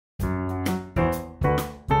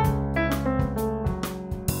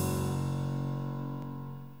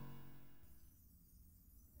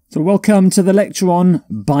So welcome to the lecture on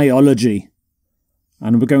biology,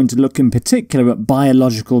 and we're going to look in particular at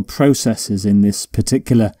biological processes in this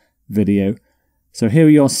particular video. So here are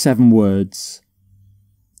your 7 words: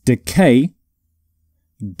 decay,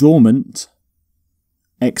 dormant,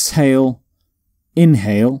 exhale,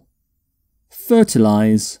 inhale,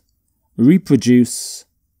 fertilize, reproduce,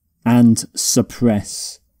 and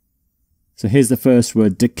suppress. So here's the first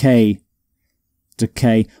word: decay.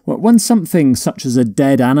 Decay. Well, when something such as a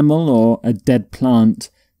dead animal or a dead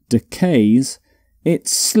plant decays,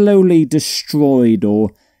 it's slowly destroyed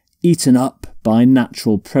or eaten up by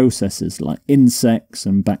natural processes like insects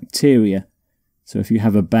and bacteria. So if you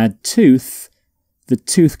have a bad tooth, the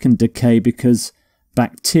tooth can decay because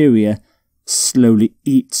bacteria slowly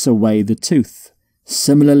eats away the tooth.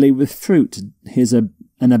 Similarly with fruit, here's an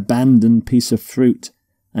abandoned piece of fruit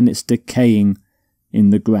and it's decaying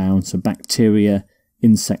in the ground, so bacteria,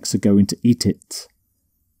 insects are going to eat it.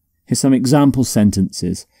 Here's some example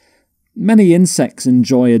sentences. Many insects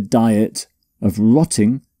enjoy a diet of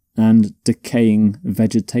rotting and decaying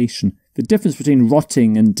vegetation. The difference between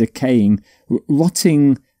rotting and decaying: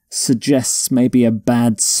 rotting suggests maybe a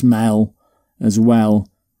bad smell as well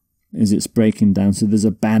as it's breaking down, so there's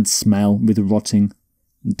a bad smell with rotting.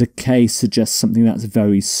 Decay suggests something that's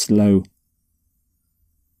very slow.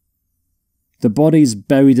 The bodies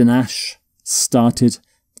buried in ash started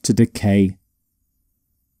to decay,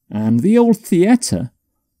 and the old theatre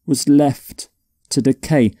was left to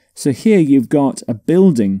decay. So here you've got a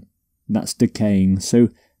building that's decaying. So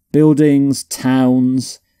buildings,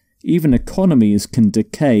 towns, even economies can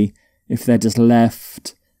decay if they're just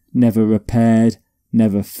left, never repaired,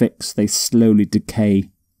 never fixed. They slowly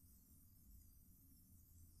decay.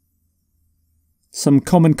 Some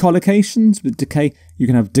common collocations with decay: you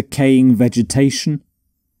can have decaying vegetation,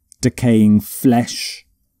 decaying flesh,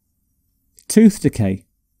 tooth decay,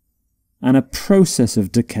 and a process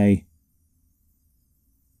of decay.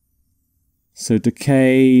 So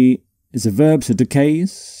decay is a verb, so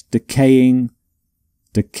decays, decaying,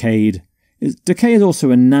 decayed. Decay is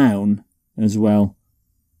also a noun as well.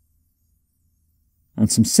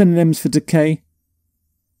 And some synonyms for decay: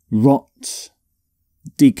 rot,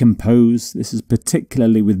 decompose, this is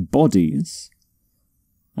particularly with bodies,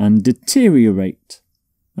 and deteriorate,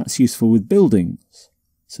 that's useful with buildings,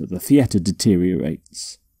 so the theatre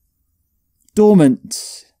deteriorates.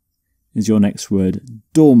 Dormant is your next word: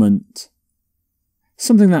 dormant.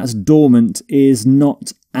 Something that's dormant is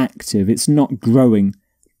not active, it's not growing,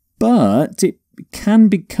 but it can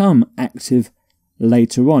become active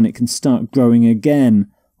later on. It can start growing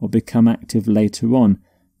again or become active later on.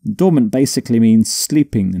 Dormant basically means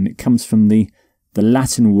sleeping, and it comes from the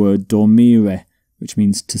Latin word dormire, which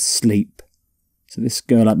means to sleep. So this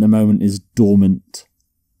girl at the moment is dormant.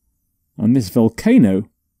 And this volcano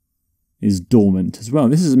is dormant as well.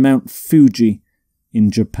 This is Mount Fuji in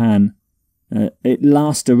Japan. It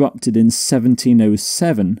last erupted in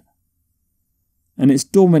 1707. And it's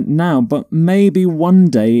dormant now, but maybe one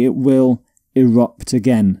day it will erupt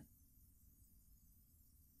again.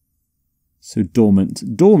 So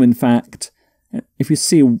dormant. Dorm, in fact, if you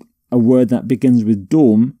see a word that begins with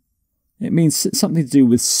dorm, it means something to do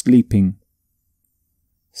with sleeping.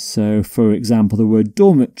 So, for example, the word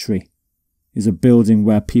dormitory is a building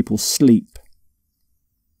where people sleep.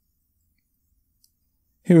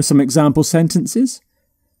 Here are some example sentences.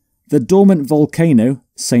 The dormant volcano,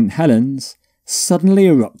 St. Helens, suddenly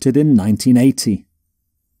erupted in 1980.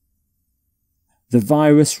 The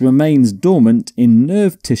virus remains dormant in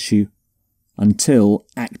nerve tissue until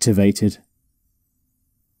activated.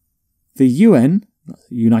 The UN,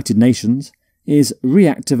 United Nations, is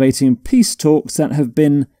reactivating peace talks that have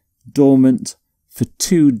been dormant for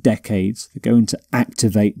 2 decades. They're going to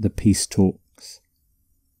activate the peace talks.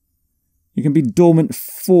 You can be dormant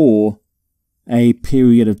for a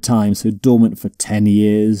period of time, so dormant for 10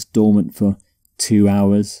 years, dormant for 2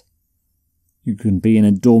 hours. You can be in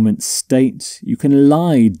a dormant state. You can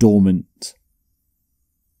lie dormant.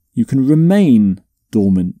 You can remain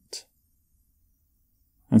dormant.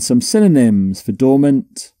 And some synonyms for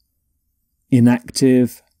dormant: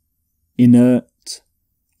 inactive, inert,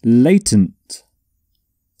 latent,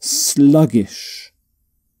 sluggish,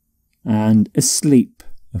 and asleep,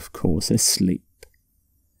 of course, asleep.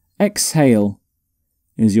 Exhale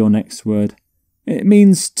is your next word. It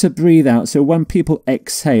means to breathe out. So when people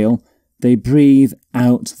exhale, they breathe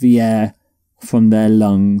out the air from their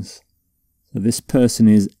lungs. So this person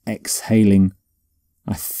is exhaling,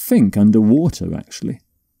 I think underwater actually.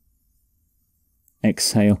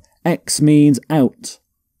 Exhale. Ex means out.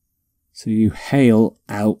 So you hail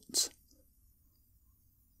out.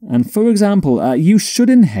 And for example, you should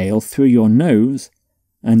inhale through your nose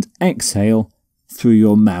and exhale through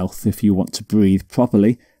your mouth if you want to breathe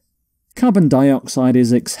properly. Carbon dioxide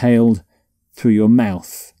is exhaled through your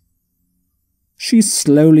mouth. She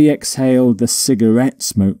slowly exhaled the cigarette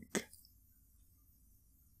smoke.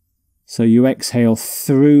 So you exhale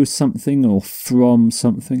through something or from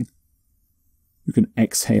something. You can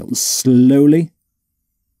exhale slowly.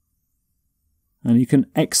 And you can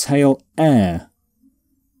exhale air.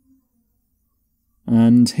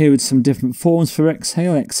 And here are some different forms for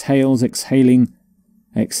exhale. Exhales, exhaling,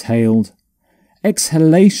 exhaled.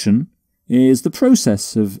 Exhalation is the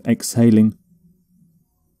process of exhaling.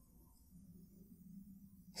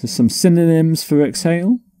 So some synonyms for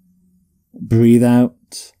exhale. Breathe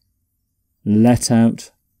out, let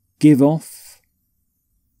out, give off,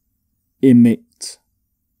 emit.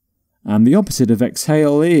 And the opposite of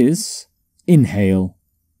exhale is inhale,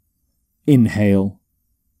 inhale.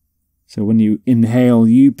 So when you inhale,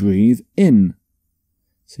 you breathe in.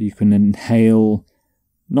 So you can inhale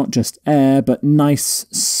not just air, but nice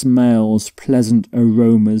smells, pleasant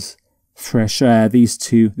aromas, fresh air.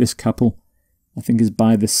 This couple, I think, is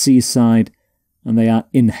by the seaside, and they are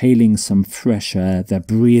inhaling some fresh air. They're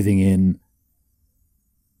breathing in.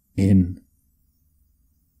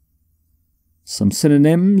 Some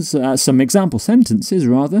synonyms, some example sentences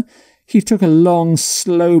rather. He took a long,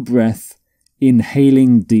 slow breath,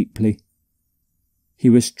 inhaling deeply. He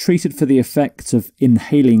was treated for the effects of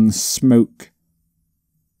inhaling smoke.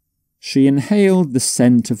 She inhaled the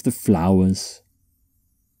scent of the flowers.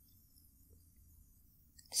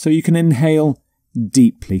 So you can inhale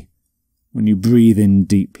deeply. When you breathe in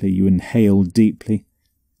deeply, you inhale deeply.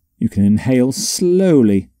 You can inhale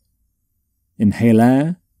slowly. Inhale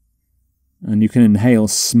air. And you can inhale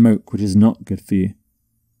smoke, which is not good for you.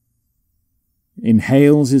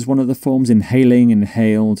 Inhales is one of the forms. Inhaling,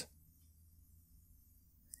 inhaled.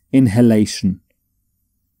 Inhalation.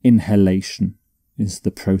 Inhalation is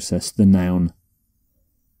the process, the noun.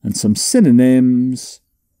 And some synonyms.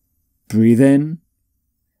 Breathe in.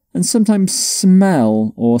 And sometimes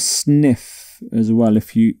smell or sniff as well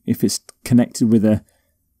if it's connected with an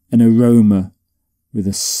aroma, with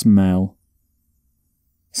a smell.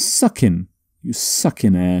 Suck in. You suck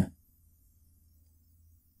in air.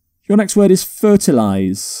 Your next word is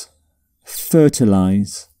fertilise.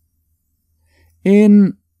 Fertilise.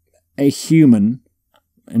 In a human,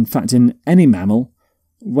 in fact in any mammal,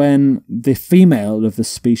 when the female of the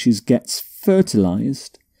species gets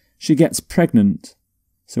fertilised, she gets pregnant.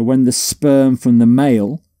 So when the sperm from the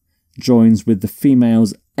male joins with the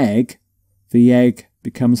female's egg, the egg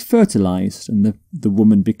becomes fertilised and the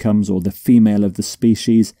woman becomes, or the female of the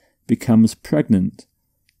species becomes pregnant.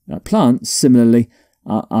 Plants, similarly,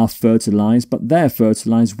 are fertilised, but they're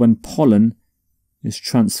fertilised when pollen is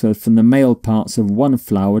transferred from the male parts of one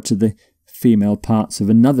flower to the female parts of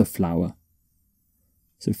another flower.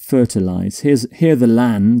 So fertilise. Here the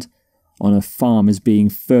land on a farm is being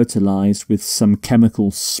fertilised with some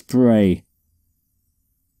chemical spray.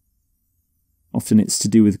 Often it's to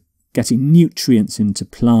do with getting nutrients into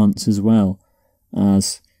plants as well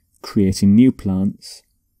as creating new plants.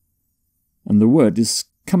 And the word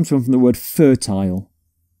comes from the word fertile.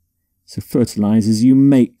 So fertilise is you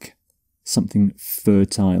make something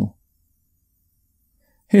fertile.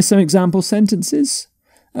 Here's some example sentences.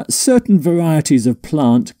 Certain varieties of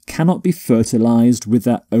plant cannot be fertilised with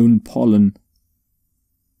their own pollen.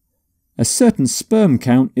 A certain sperm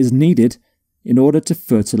count is needed in order to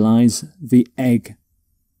fertilise the egg.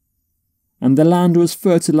 And the land was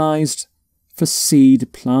fertilised for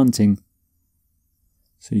seed planting.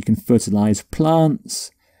 So you can fertilise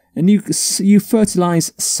plants, and you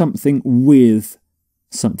fertilise something with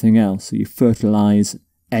something else. So you fertilise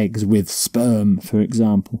eggs with sperm, for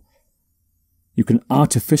example. You can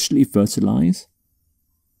artificially fertilise,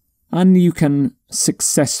 and you can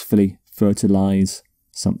successfully fertilise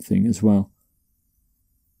something as well.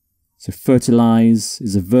 So fertilise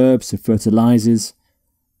is a verb, so fertilises,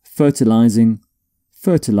 fertilising,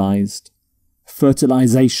 fertilised,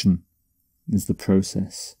 fertilisation is the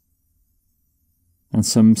process. And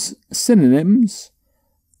some synonyms: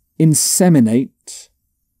 inseminate,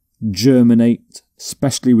 germinate,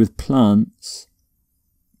 especially with plants,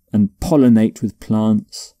 and pollinate with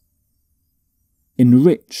plants.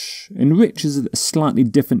 Enrich. Enrich is a slightly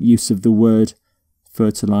different use of the word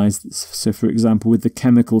fertilise. So for example, with the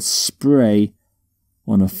chemical spray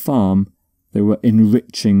on a farm, they were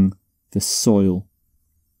enriching the soil.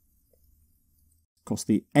 Of course,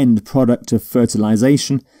 the end product of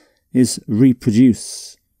fertilisation is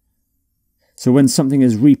reproduce. So when something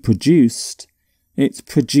is reproduced, it's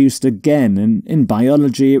produced again, and in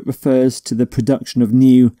biology it refers to the production of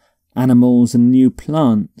new animals and new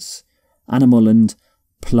plants, animal and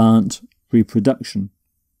plant reproduction.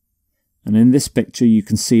 And in this picture you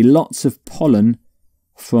can see lots of pollen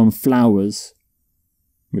from flowers,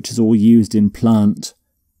 which is all used in plant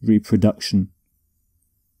reproduction.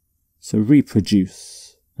 So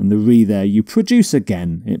reproduce, and the re there, you produce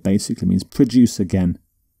again, it basically means produce again.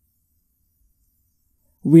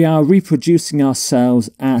 We are reproducing ourselves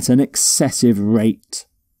at an excessive rate.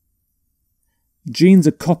 Genes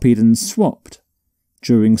are copied and swapped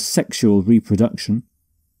during sexual reproduction.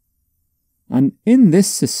 And in this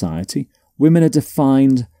society, women are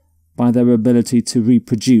defined by their ability to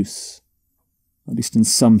reproduce, at least in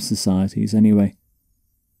some societies anyway.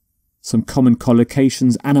 Some common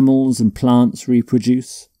collocations: animals and plants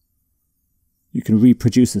reproduce. You can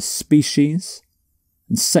reproduce a species,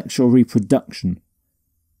 and sexual reproduction.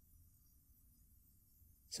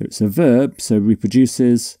 So it's a verb, so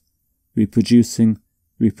reproduces, reproducing,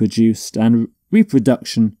 reproduced, and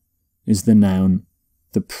reproduction is the noun,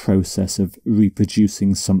 the process of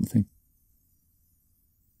reproducing something.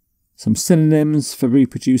 Some synonyms for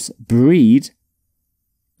reproduce: breed.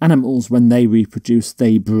 Animals, when they reproduce,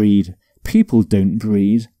 they breed. People don't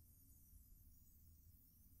breed.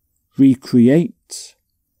 Recreate,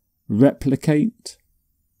 replicate.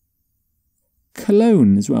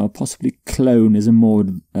 Clone as well. Possibly clone is a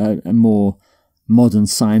more modern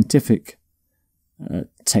scientific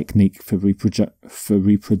technique for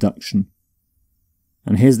reproduction.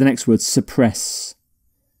 And here's the next word: suppress.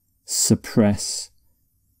 Suppress.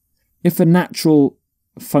 If a natural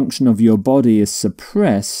function of your body is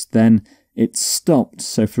suppressed, then it's stopped.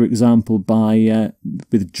 So, for example,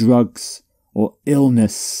 with drugs or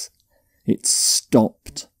illness, it's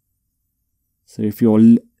stopped. So if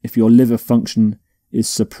your liver function is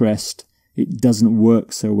suppressed, it doesn't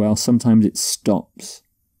work so well. Sometimes it stops.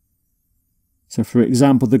 So, for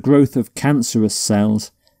example, the growth of cancerous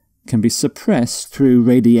cells can be suppressed through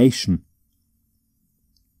radiation.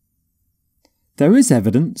 There is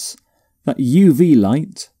evidence that UV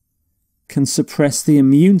light can suppress the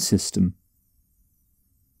immune system,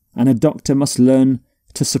 and a doctor must learn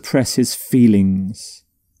to suppress his feelings.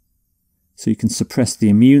 So you can suppress the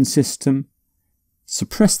immune system,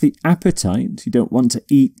 suppress the appetite, you don't want to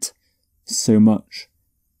eat so much.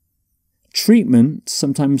 Treatment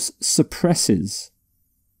sometimes suppresses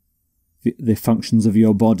the functions of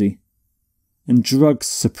your body, and drugs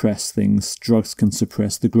suppress things. Drugs can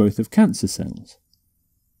suppress the growth of cancer cells.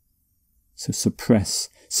 So suppress,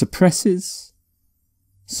 suppresses,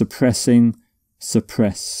 suppressing,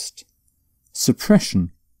 suppressed.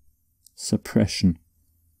 Suppression, suppression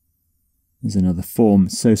is another form.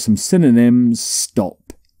 So some synonyms: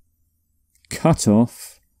 stop, cut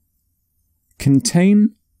off,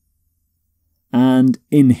 contain, and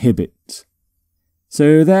inhibit.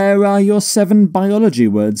 So there are your 7 biology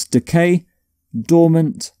words: decay,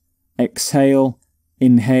 dormant, exhale,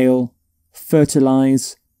 inhale,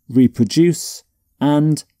 fertilise, reproduce,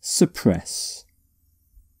 and suppress.